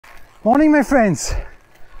Morning, my friends.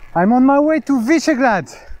 I'm on my way to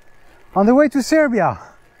Visegrad, on the way to Serbia.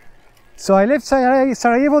 So I left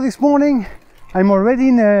Sarajevo this morning. I'm already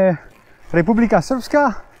in Republika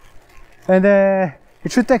Srpska, and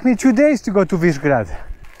it should take me 2 days to go to Visegrad.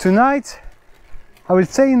 Tonight I will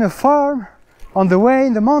stay in a farm on the way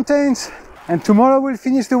in the mountains, and tomorrow we'll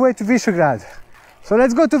finish the way to Visegrad. So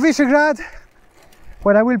let's go to Visegrad,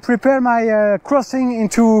 where I will prepare my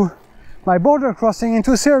my border crossing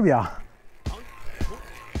into Serbia.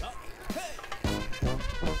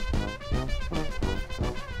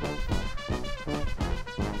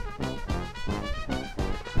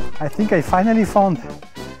 I think I finally found,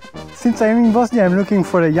 since I'm in Bosnia, I'm looking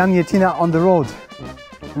for a Janjetina on the road,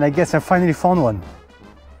 and I guess I finally found one.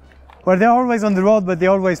 Well, they're always on the road, but they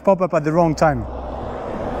always pop up at the wrong time.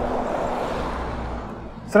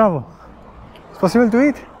 Zdravo. It's possible to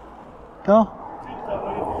eat? No?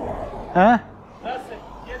 Huh?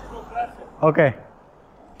 Okay.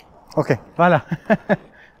 Okay, voila.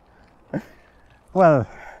 Well,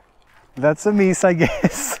 that's a miss, I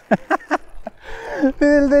guess.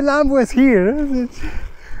 The lamb was here,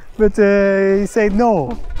 but he said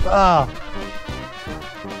no. Ah.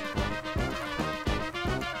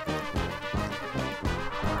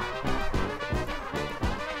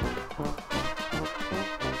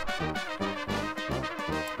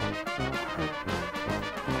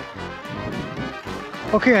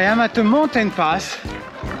 Okay, I am at the mountain pass.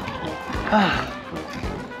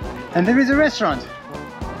 And there is a restaurant.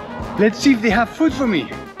 Let's see if they have food for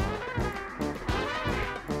me.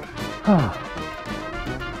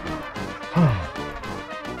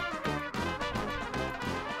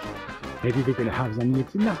 Maybe we're gonna have some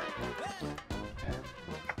Zilicina.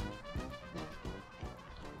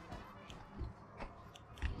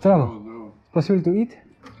 Zdravo. Possible to eat?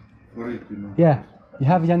 Yeah. You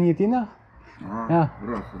have Janjetina? Yeah.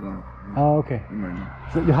 Oh, okay.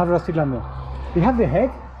 So you have roasted lamb. You have the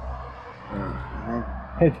head?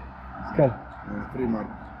 Head. Skull. 3 mark.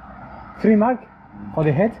 3 mark? For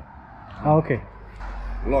the head? Oh, okay.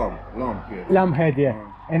 Lamb head. Lamb head, yeah.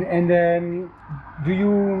 And do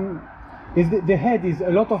you? Is the head is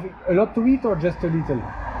a lot to eat or just a little?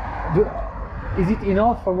 Is it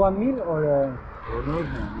enough for one meal or?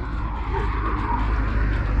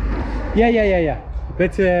 Yeah.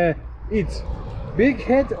 But eat big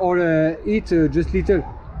head or eat just little?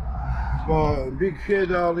 Big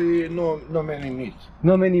head, only no many meat.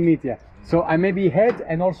 No many meat, yeah. So I maybe head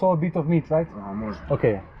and also a bit of meat, right?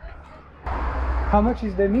 Okay. How much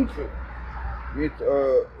is the meat? Meat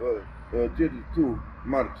 32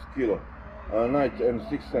 marks kilo. Night and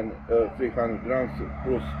 300 grams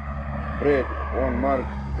plus bread 1 mark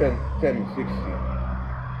 10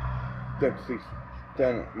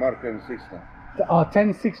 mark and 60.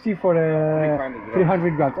 1060 for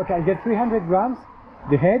 300 grams. Okay, I get 300 grams,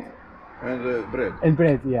 the head and bread. And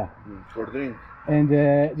bread, yeah. For drink. And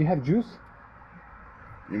do you have juice?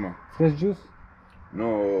 Ima. Fresh juice?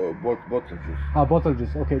 No, bottle juice. Bottle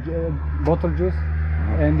juice. Okay, bottle juice.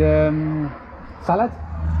 And salad?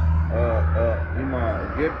 Ima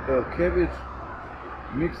cabbage,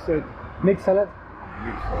 mixed salad. Mixed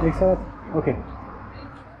salad? Okay.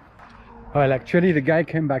 Well, actually the guy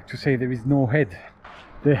came back to say there is no head.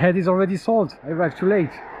 The head is already sold. I arrived too late.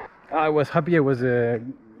 I was happy I was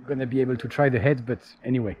gonna be able to try the head, but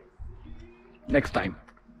anyway, next time.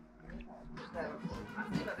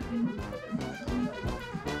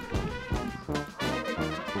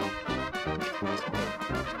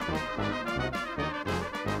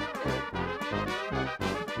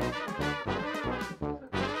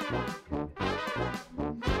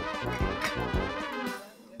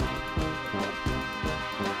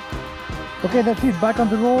 Okay, that's it, back on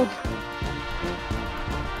the road.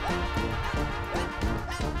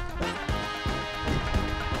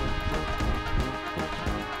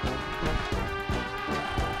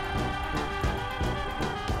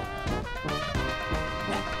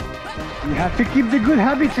 You have to keep the good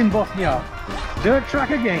habits in Bosnia. Dirt track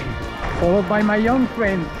again, followed by my young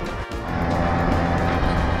friends.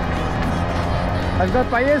 I've got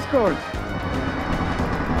my escort.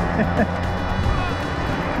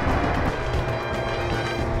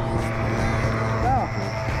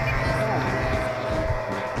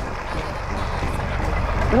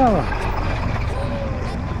 Bravo.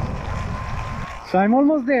 So I'm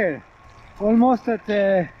almost there, almost at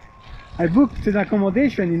I booked an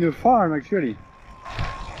accommodation in a farm actually,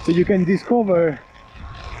 so you can discover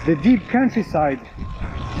the deep countryside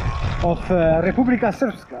of Republika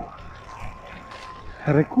Srpska.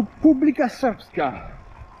 Republika Srpska,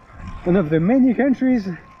 one of the many countries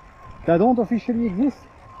that don't officially exist.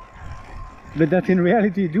 but that in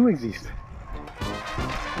reality do exist.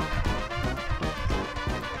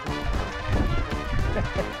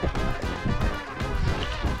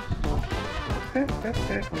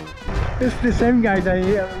 It's the same guy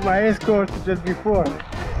that my escort just before.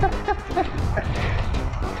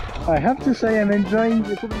 I have to say I'm enjoying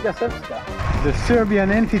Republika Srpska, the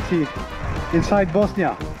Serbian entity inside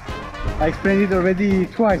Bosnia. I explained it already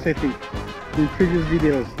twice, I think, in previous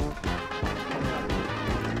videos.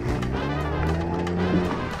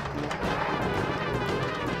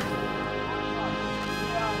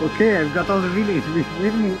 Okay, I've got all the village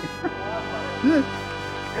with me.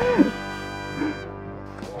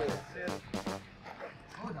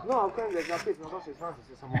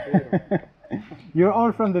 You're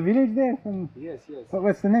all from the village there? Yes, yes.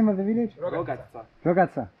 What's the name of the village? Rogatica.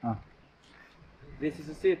 Rogatica. Oh. This is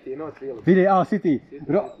a city, not village. Village, oh, city.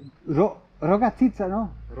 Rogatica, no?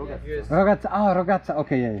 Rogatica. Yes. Rogatica, ah, Rogatica,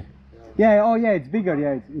 okay, yeah. Yeah, oh yeah, it's bigger,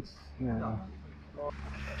 yeah, it's yeah.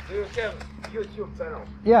 Do you have YouTube channel?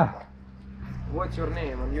 Yeah, What's your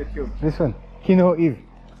name on YouTube? this one, Kino Eve.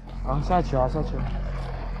 Sad ću.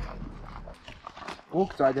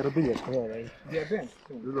 Ajde robilješko, ovaj. Do you have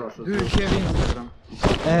Instagram?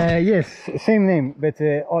 Yes, same name, but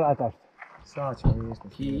all attached. Sad ću,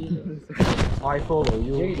 I follow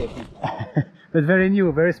you. But very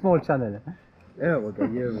new, very small channel. Evo ga,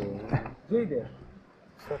 evo. Gdje ide?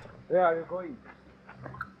 Yeah, I'm going.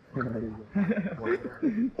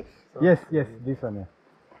 Yes, this one. Yeah.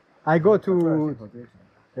 I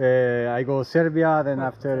go Serbia, then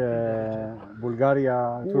after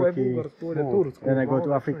Bulgaria, Turkey, then I go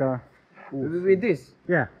to Africa. With this?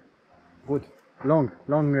 Yeah, Good. long.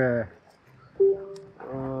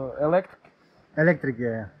 Electric,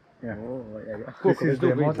 yeah. Oh, yeah. This is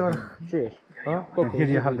the motor. Huh? And here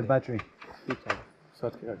you have the battery.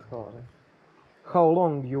 How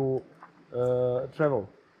long you travel?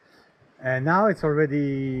 And now it's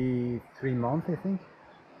already 3 months, I think.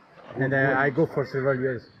 And I go for several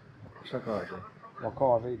years. Šta kaže? Ma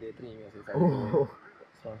kaže ide 3 mjeseca.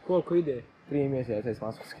 Koliko ide? 3 mjeseca iz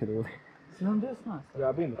Francuske dole. 70 nas.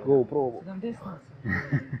 Ja bim go probu. 70 nas.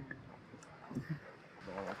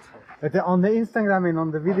 But on the Instagram and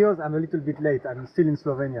on the videos, I'm a little bit late. I'm still in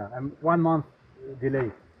Slovenia. I'm 1 month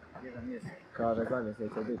delay. Kaže 2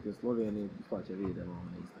 mjeseca biti u Sloveniji, pa će vidimo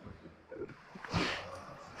na Instagramu.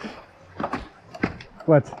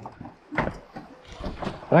 What?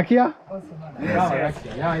 Rakija?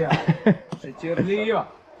 Ja. Šećerlija.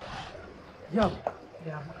 Ja,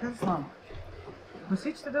 kan slam. Maar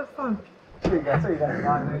zit je er van?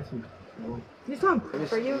 This one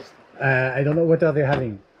for you. I don't know, what are they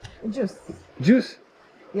having? Juice. Juice?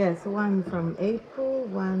 Yes, one from apple,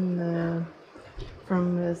 one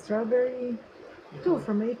from strawberry, 2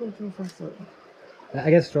 from apple, 2 from strawberry. I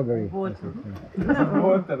guess strawberry. Water.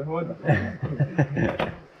 Water.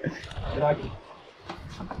 Dragi.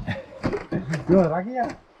 You want rakija?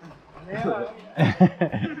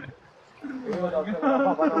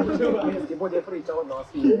 Bolje priča od nas.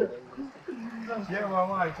 Jeva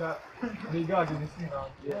majka, mi gađeni svi nam.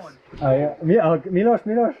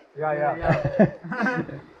 Miloš? Ja.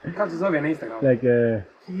 Kako se zove na Instagramu? Like,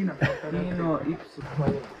 Kino,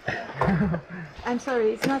 I'm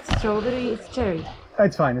sorry, it's not strawberry, it's cherry.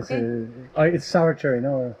 it's fine. It's it's sour cherry,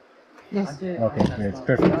 no? Yes. Okay, great, it's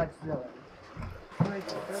perfect.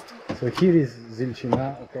 So here is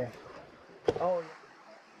Zilicina, okay.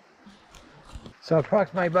 So I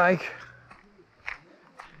parked my bike.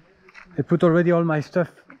 I put already all my stuff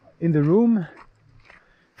in the room.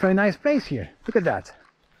 Very nice place here. Look at that.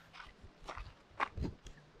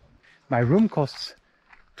 My room costs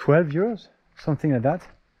 12 euros, something like that.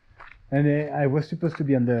 And I was supposed to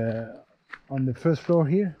be on the first floor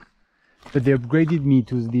here, but they upgraded me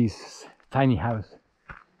to this tiny house.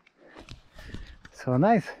 So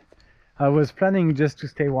nice. I was planning just to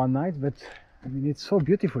stay 1 night, but I mean it's so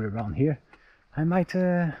beautiful around here. I might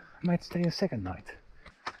stay a second night.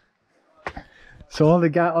 So all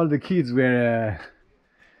the kids were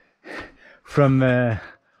from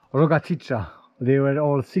Rogatica. They were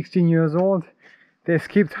all 16 years old. They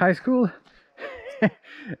skipped high school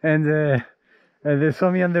and they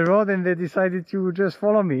saw me on the road and they decided to just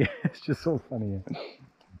follow me. It's just so funny.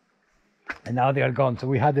 And now they are gone. So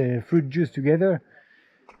we had a fruit juice together,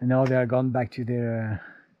 and now they are gone back to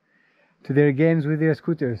their games with their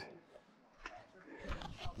scooters.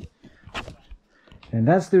 And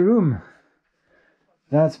that's the room.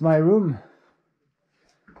 That's my room.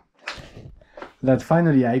 That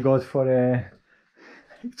finally I got for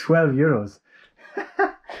 12 euros.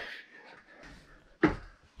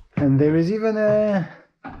 And there is even a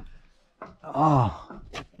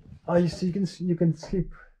Oh, you see, you can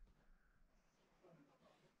sleep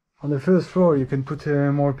on the first floor. You can put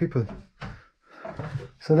more people.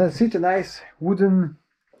 So that's it. A nice wooden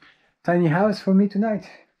tiny house for me tonight.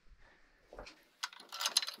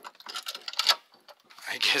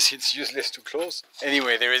 I guess it's useless to close.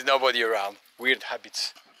 Anyway, there is nobody around. Weird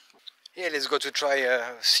habits. Yeah, let's go to try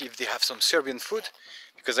see if they have some Serbian food.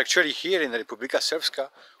 Because actually here in the Republika Srpska,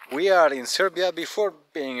 we are in Serbia before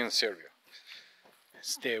being in Serbia.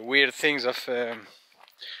 It's the weird things of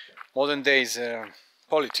modern days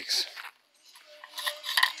politics.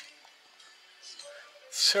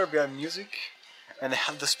 Serbian music, and they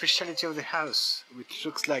have the specialty of the house, which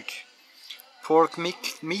looks like pork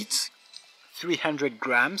meat, 300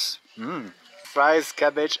 grams, fries,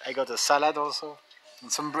 cabbage. I got a salad also,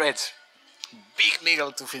 and some bread. Big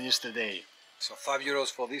meal to finish the day. So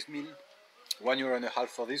 €5 for this meal, €1.50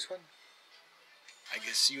 for this one. I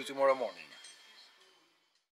guess see you tomorrow morning.